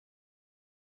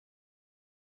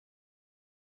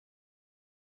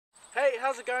Hey,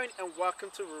 how's it going? And welcome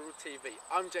to Rural TV.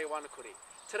 I'm Jay Wanakuri.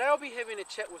 Today I'll be having a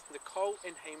chat with Nicole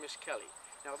and Hamish Kelly.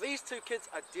 Now these two kids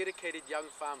are dedicated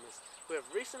young farmers who have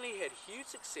recently had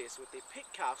huge success with their pet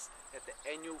calves at the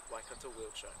annual Waikato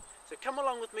World Show. So come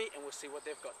along with me and we'll see what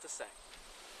they've got to say.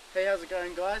 Hey, how's it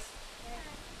going, guys? Yeah.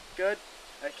 Good?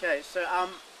 Okay, so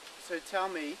tell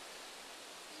me,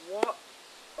 who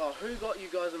got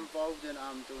you guys involved in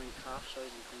doing calf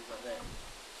shows and things like that?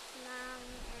 Mum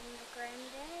and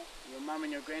granddad. Your mum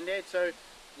and your granddad. So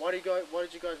why did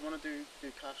you guys want to do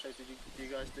calf shows? Do you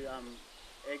guys do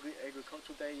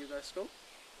agricultural day at your guys' school?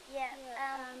 Yeah.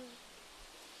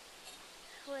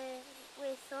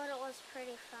 We thought it was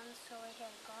pretty fun, so we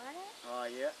have got it. Oh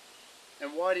yeah.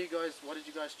 And why did you guys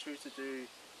choose to do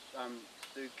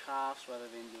calves rather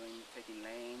than taking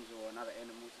lambs or another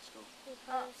animal to school?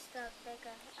 Because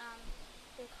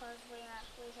because we have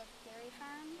dairy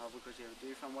farms. Oh, because you have a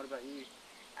dairy farm. What about you?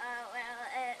 Well,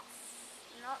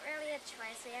 it's not really a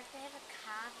choice. We have to have a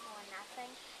calf or nothing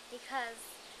because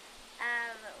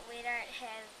we don't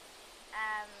have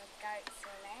goats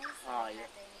or lambs. So Oh yeah.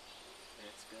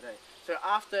 That's good, eh? So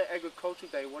after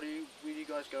agricultural day, where do you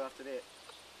guys go after that?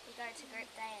 We go to group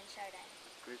day and show day.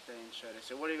 Group day and show day.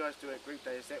 So what do you guys do at group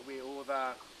day? Is that where all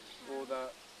the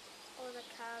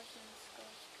calves and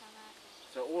schools come out.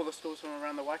 so all the schools from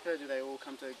around the Waikato, do they all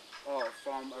come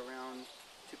from around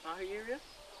Te Pahu area?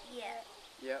 Yeah.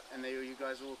 Yeah, and you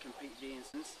guys all compete there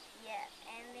instance? Yeah,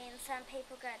 and then some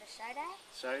people go to show day.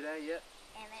 Show day, yeah.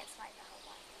 And that's like the whole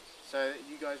week. So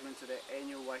you guys went to the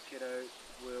annual Waikato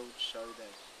World Show Day.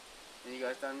 And you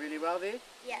guys done really well there?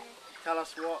 Yeah. Tell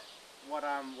us what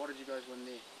did you guys win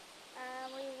there?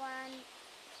 We won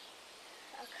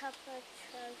a couple of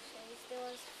trophies. There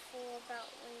was 4, but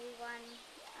we won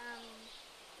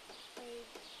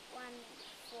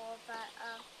 4, but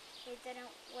we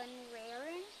didn't win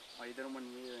rearing. Oh, you didn't win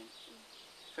rearing.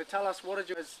 So tell us, what did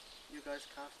you guys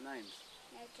calf names?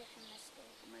 Magic and Misty.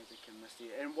 Magic and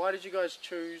Misty. And why did you guys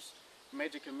choose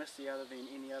Magic and Misty other than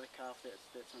any other calf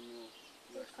that's on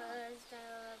your farm? Because they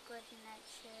were good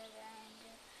natured and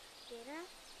better.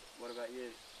 What about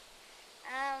you?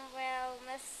 Well,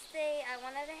 Misty, I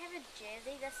wanted to have a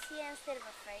jersey this year instead of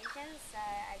a Frisian, so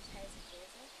I chose a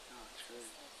jersey. Oh, true.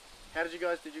 How did you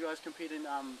guys compete in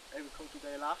agricultural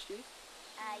day last year?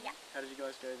 Yeah. How did you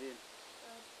guys go then?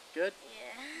 Good?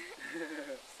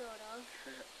 Yeah. Sort of.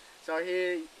 So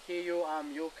here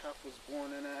your calf was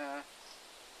born in you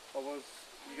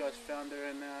guys found her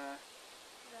in the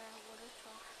water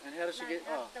trough. and how did she get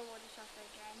the water trough, the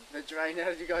drain. the drain? How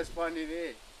did you guys find her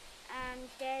there?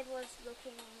 Dad was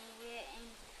looking everywhere,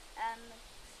 and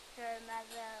her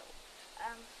mother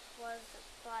was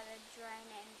by the drain,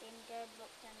 and then Dad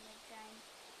looked in the drain,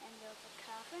 and there was a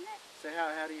calf in it. So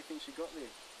how do you think she got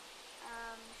there?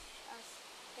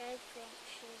 Dad thinks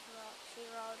she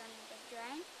rolled into the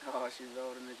drain. Oh, she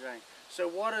rolled in the drain. So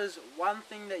what is one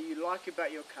thing that you like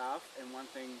about your calf and one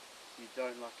thing you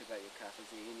don't like about your calf? Is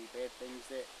there any bad things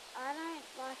that I don't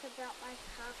like about my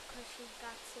calf because she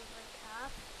butts every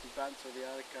calf. she bunts with the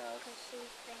other calves? Because she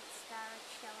thinks they're a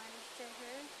challenge to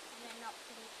her and they're not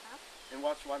pretty tough. And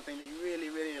what's one thing that you really,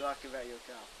 really like about your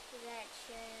calf? That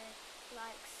she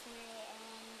likes me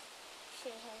and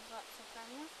she has lots of fun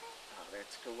with me. Oh,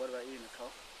 that's cool. What about you, Nicole?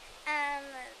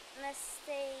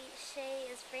 Misty, she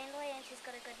is friendly and she's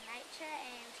got a good nature,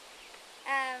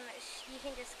 and you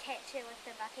can just catch her with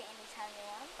the bucket anytime you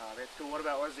want. Oh, that's cool. What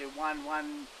about, was there one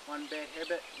bad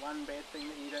habit, one bad thing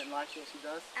that you don't like that she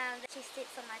does? That she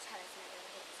steps on my toes and it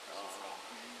really hurts because she's fat.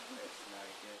 That's no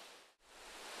good.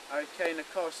 Okay,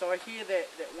 Nicole, so I hear that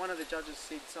one of the judges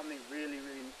said something really,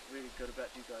 really, really good about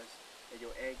you guys at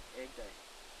your egg day.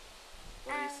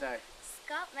 What did he say?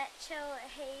 Scott Mitchell,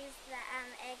 he's the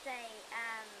Egg Day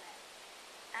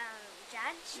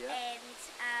judge, Yeah. and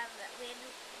when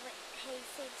he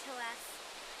said to us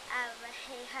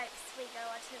he hopes we go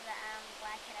on to the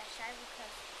Waikato show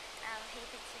because he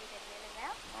thinks we did really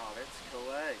well. Oh, that's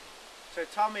cool, eh? So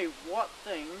tell me, what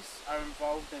things are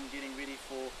involved in getting ready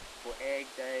for Ag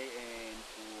Day and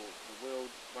for the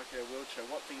Waikato World Show?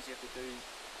 What things you have to do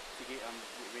to get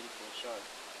ready for a show?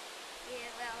 Yeah,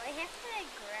 well, we have to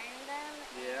groom them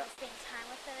and spend time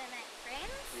with them and make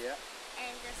friends. Yeah.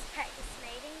 And just practice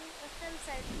mating with them so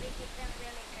that we get them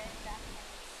really groomed up and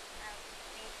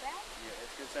fed well. Yeah,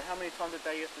 that's good. So how many times a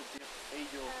day you have to feed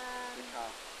your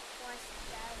calf? Twice a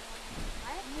day, morning and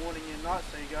night. Morning and night,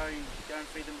 so you go and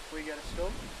feed them before you go to school?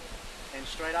 Yeah. And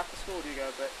straight after school, do you go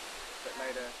a bit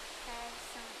later? We have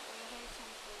some feeding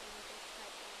and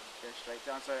Go straight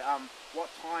down. So what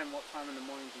time in the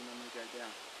morning do you normally go down?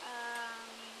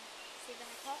 7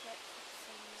 o'clock.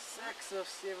 6 or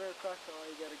 7 o'clock. Oh,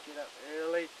 you got to get up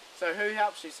early. So who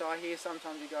helps you? So I hear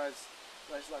sometimes you guys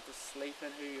like to sleep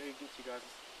in. Who gets you guys?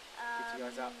 Gets you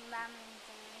guys up? Mum and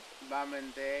Dad. Mum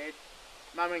and Dad.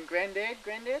 Mum and Granddad.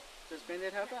 Granddad? Does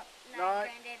Granddad help out? No,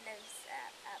 Granddad lives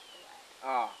up the way.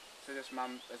 Oh, so just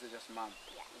Mum. Is it just Mum?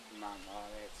 Yeah. Mum. Oh,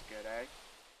 that's good, eh?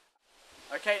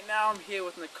 Okay, now I'm here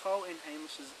with Nicole and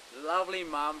Hamish's lovely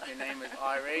mum. Her name is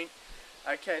Irene.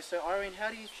 Okay, so Irene,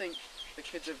 how do you think the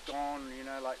kids have gone? You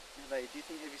know, like, do you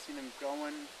think, have you seen them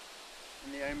growing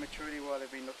in their own maturity while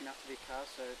they've been looking after their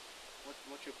calves? So,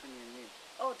 what's your opinion there?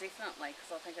 Oh, definitely,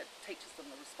 because I think it teaches them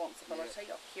the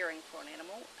responsibility of caring for an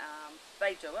animal.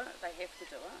 They do it, they have to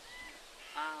do it.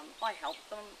 I help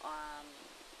them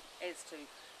as to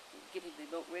getting their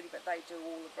milk ready, but they do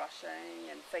all the brushing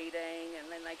and feeding,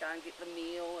 and then they go and get the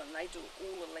meal, and they do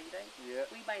all the leading. Yeah.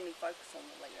 We mainly focus on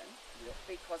the leading, Yeah.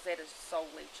 because that is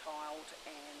solely child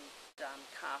and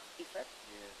calf effort.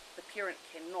 Yeah. The parent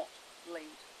cannot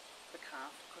lead the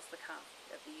calf, because the calf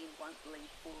at the end won't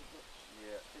lead for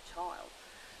the child.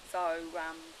 So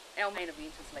our main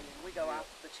event is leading. We go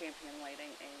after the champion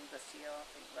leading, and this year I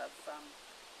think they've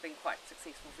been quite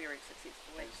successful, very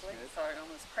successful actually. So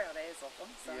I'm as proud as of them.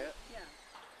 So yeah.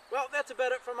 Well, that's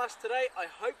about it from us today. I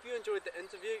hope you enjoyed the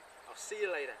interview. I'll see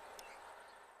you later.